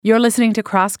You're listening to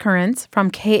Cross Currents from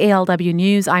KALW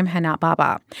News. I'm Hana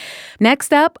Baba.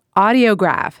 Next up,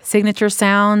 Audiograph, signature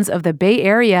sounds of the Bay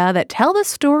Area that tell the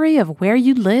story of where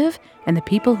you live and the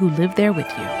people who live there with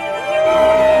you.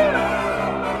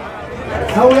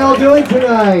 How are we all doing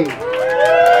tonight?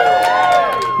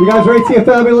 You guys ready to see a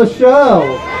fabulous show?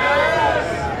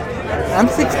 I'm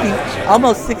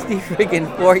almost 60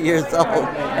 friggin' 4 years old,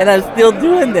 and I'm still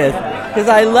doing this because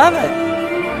I love it.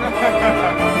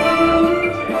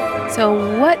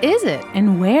 So what is it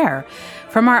and where?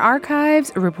 From our archives,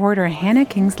 reporter Hannah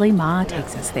Kingsley Ma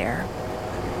takes us there.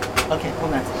 Okay,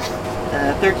 hold on.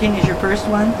 13 is your first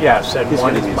one? Yes, and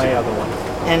 1 is my other one.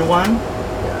 And 1?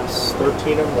 Yes,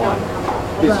 13 and 1.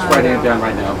 He's just writing it down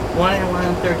right now. 1 and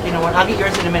 1, 13 and 1. I'll get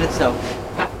yours in a minute, so.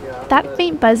 That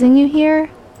faint buzzing you hear,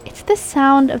 it's the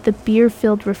sound of the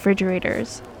beer-filled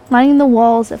refrigerators lining the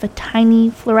walls of a tiny,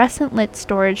 fluorescent-lit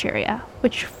storage area,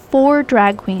 which 4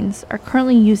 drag queens are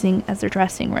currently using as their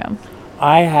dressing room.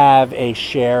 I have a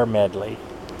Cher medley.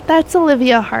 That's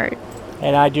Olivia Hart.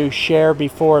 And I do Cher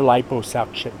before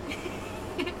liposuction,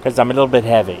 because I'm a little bit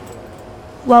heavy.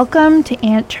 Welcome to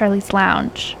Aunt Charlie's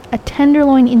Lounge, a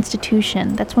Tenderloin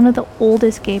institution that's one of the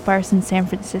oldest gay bars in San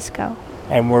Francisco.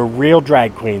 And we're real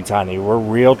drag queens, honey. We're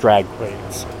real drag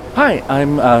queens. Hi,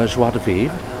 I'm Joie de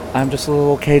Vivre. I'm just a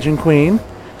little Cajun queen.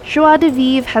 Joie de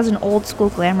Vivre has an old-school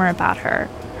glamour about her.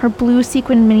 Her blue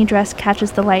sequin mini dress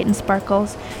catches the light and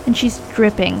sparkles, and she's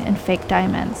dripping in fake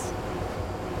diamonds.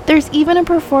 There's even a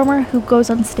performer who goes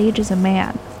on stage as a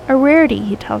man, a rarity,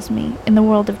 he tells me, in the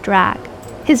world of drag.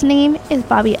 His name is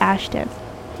Bobby Ashton.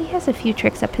 He has a few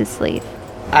tricks up his sleeve.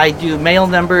 I do male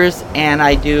numbers, and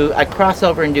I cross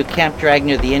over and do camp drag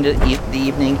near the end of the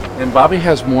evening. And Bobby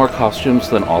has more costumes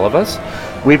than all of us.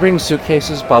 We bring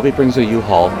suitcases, Bobby brings a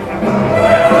U-Haul.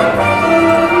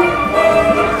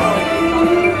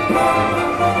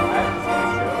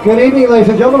 Good evening, ladies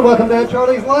and gentlemen. Welcome to Aunt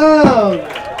Charlie's Lounge.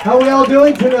 How are we all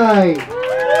doing tonight?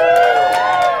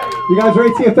 You guys ready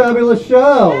to see a fabulous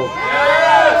show?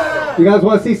 Yes! You guys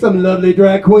want to see some lovely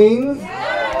drag queens?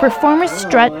 Performers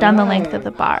strut down the length of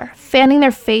the bar, fanning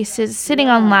their faces, sitting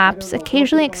on laps,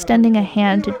 occasionally extending a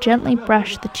hand to gently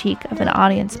brush the cheek of an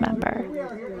audience member.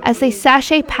 As they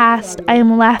sashay past, I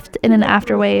am left in an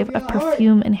afterwave of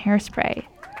perfume and hairspray.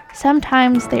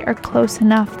 Sometimes they are close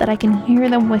enough that I can hear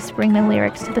them whispering the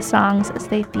lyrics to the songs as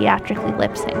they theatrically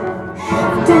lip-sync.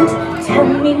 Don't tell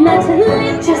me not to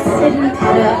live, just sit and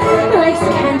putter. Life's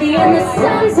candy and the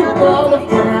sun's a ball of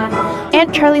butter.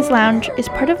 Aunt Charlie's Lounge is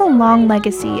part of a long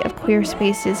legacy of queer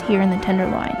spaces here in the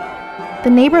Tenderloin. The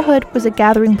neighborhood was a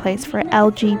gathering place for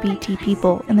LGBT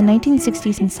people in the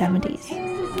 1960s and 70s.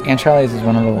 Aunt Charlie's is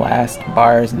one of the last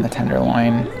bars in the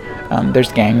Tenderloin.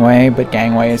 There's Gangway, but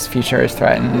Gangway's future is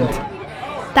threatened.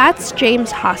 That's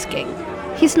James Hosking.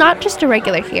 He's not just a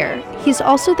regular here. He's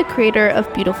also the creator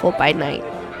of Beautiful by Night,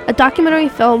 a documentary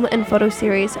film and photo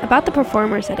series about the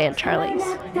performers at Aunt Charlie's.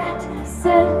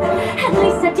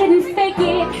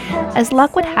 As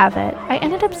luck would have it, I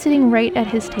ended up sitting right at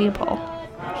his table.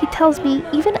 He tells me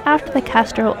even after the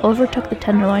Castro overtook the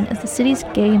Tenderloin as the city's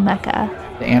gay mecca,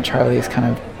 Aunt Charlie's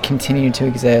kind of continued to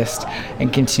exist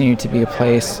and continued to be a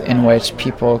place in which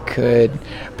people could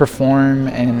perform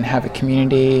and have a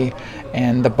community,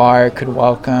 and the bar could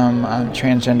welcome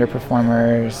transgender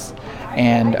performers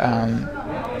and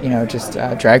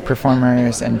drag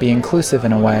performers and be inclusive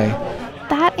in a way.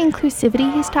 That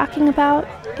inclusivity he's talking about,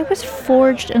 it was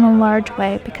forged in a large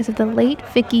way because of the late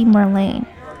Vicki Merlane,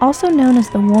 also known as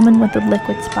the woman with the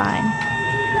liquid spine.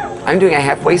 I'm doing a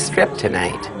halfway strip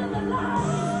tonight.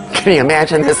 Can you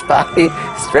imagine this body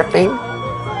stripping?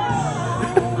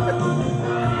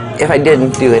 If I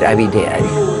didn't do it, I'd be dead.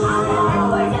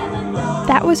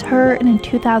 That was her in a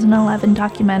 2011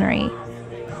 documentary.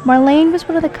 Marlene was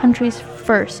one of the country's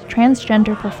first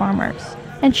transgender performers,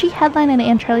 and she headlined at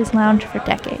Aunt Charlie's Lounge for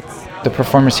decades. The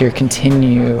performers here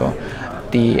continue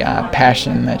the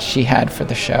passion that she had for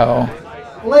the show.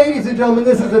 Ladies and gentlemen,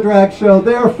 this is a drag show,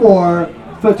 therefore,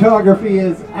 photography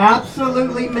is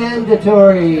absolutely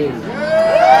mandatory. You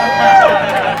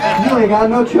ain't got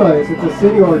no choice. It's a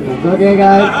city ordinance. Okay,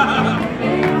 guys?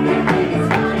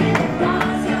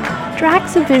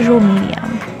 Drag's a visual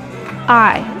medium.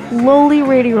 I, lowly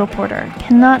radio reporter,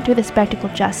 cannot do the spectacle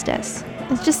justice.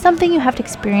 It's just something you have to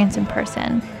experience in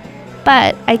person.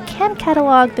 But I can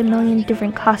catalog the million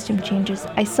different costume changes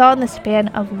I saw in the span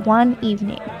of one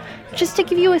evening, just to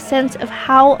give you a sense of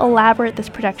how elaborate this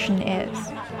production is.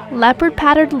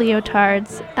 Leopard-patterned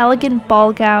leotards, elegant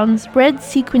ball gowns, red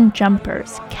sequin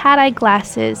jumpers, cat-eye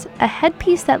glasses, a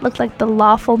headpiece that looked like the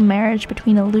lawful marriage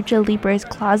between a lucha libre's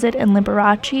closet and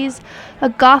Liberace's, a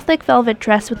gothic velvet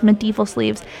dress with medieval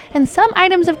sleeves, and some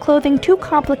items of clothing too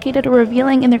complicated or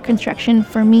revealing in their construction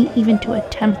for me even to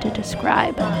attempt to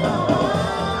describe.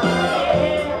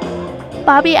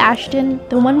 Bobby Ashton,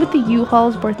 the one with the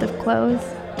U-Haul's worth of clothes,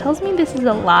 tells me this is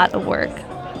a lot of work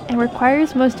and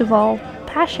requires most of all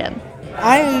passion.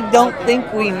 I don't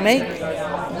think we make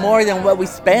more than what we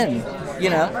spend,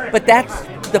 but that's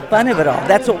the fun of it all.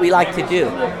 That's what we like to do.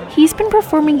 He's been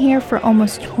performing here for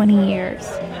almost 20 years.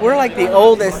 We're like the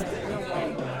oldest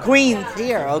queens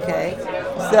here, okay?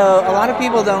 So a lot of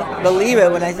people don't believe it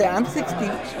when I say I'm 60,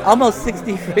 almost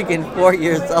 60 freaking 4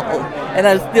 years old, and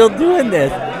I'm still doing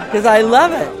this because I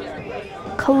love it.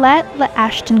 Colette La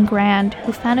Ashton Grand,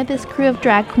 who founded this crew of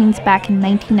drag queens back in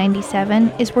 1997,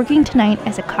 is working tonight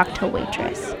as a cocktail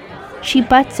waitress. She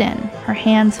butts in, her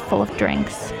hands full of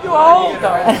drinks. You old,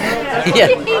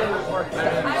 yes.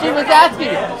 She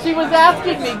was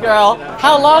asking me, girl,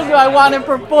 how long do I want to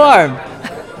perform?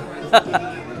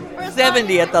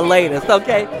 70 at the latest,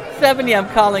 okay? 70, I'm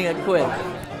calling it quits.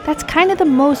 That's kind of the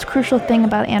most crucial thing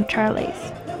about Aunt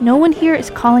Charlie's. No one here is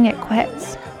calling it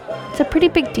quits. It's a pretty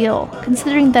big deal,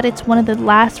 considering that it's one of the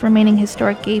last remaining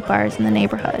historic gay bars in the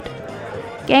neighborhood.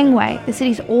 Gangway, the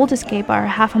city's oldest gay bar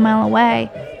half a mile away,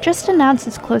 just announced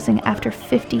its closing after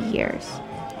 50 years.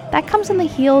 That comes on the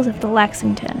heels of the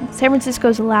Lexington, San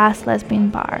Francisco's last lesbian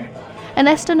bar, and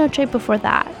Esta Noche before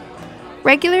that.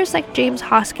 Regulars like James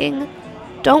Hosking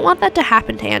don't want that to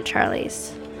happen to Aunt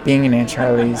Charlie's. Being in Aunt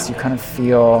Charlie's, you kind of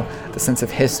feel the sense of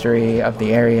history of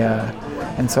the area.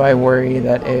 And so I worry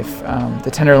that if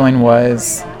the Tenderloin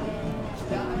was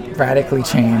radically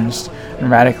changed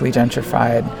and radically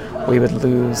gentrified, we would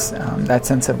lose that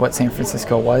sense of what San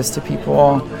Francisco was to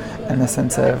people and the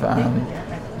sense of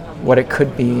what it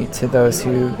could be to those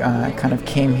who kind of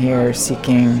came here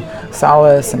seeking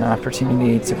solace and an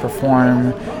opportunity to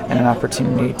perform and an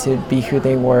opportunity to be who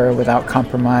they were without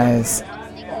compromise.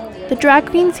 The drag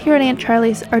queens here at Aunt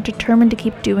Charlie's are determined to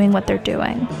keep doing what they're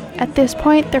doing. At this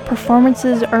point, their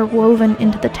performances are woven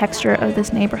into the texture of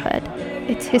this neighborhood,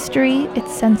 its history,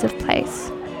 its sense of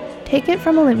place. Take it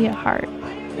from Olivia Hart.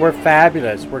 We're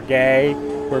fabulous. We're gay.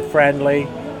 We're friendly.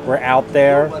 We're out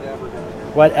there.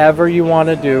 Whatever you want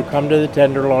to do, come to the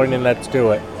Tenderloin and let's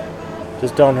do it.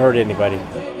 Just don't hurt anybody.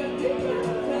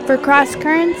 For Cross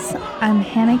Currents, I'm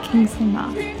Hannah Kingsley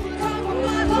Mock.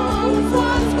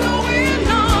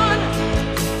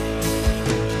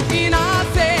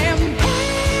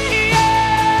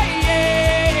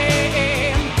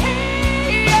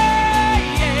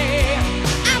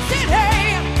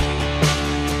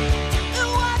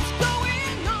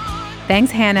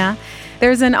 Thanks, Hannah.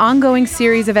 There's an ongoing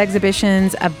series of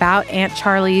exhibitions about Aunt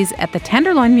Charlie's at the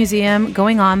Tenderloin Museum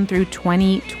going on through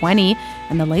 2020,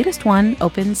 and the latest one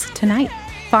opens tonight.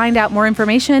 Find out more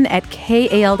information at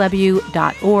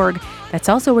kalw.org. That's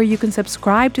also where you can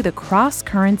subscribe to the Cross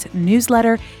Currents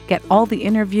newsletter, get all the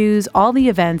interviews, all the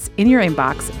events in your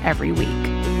inbox every week.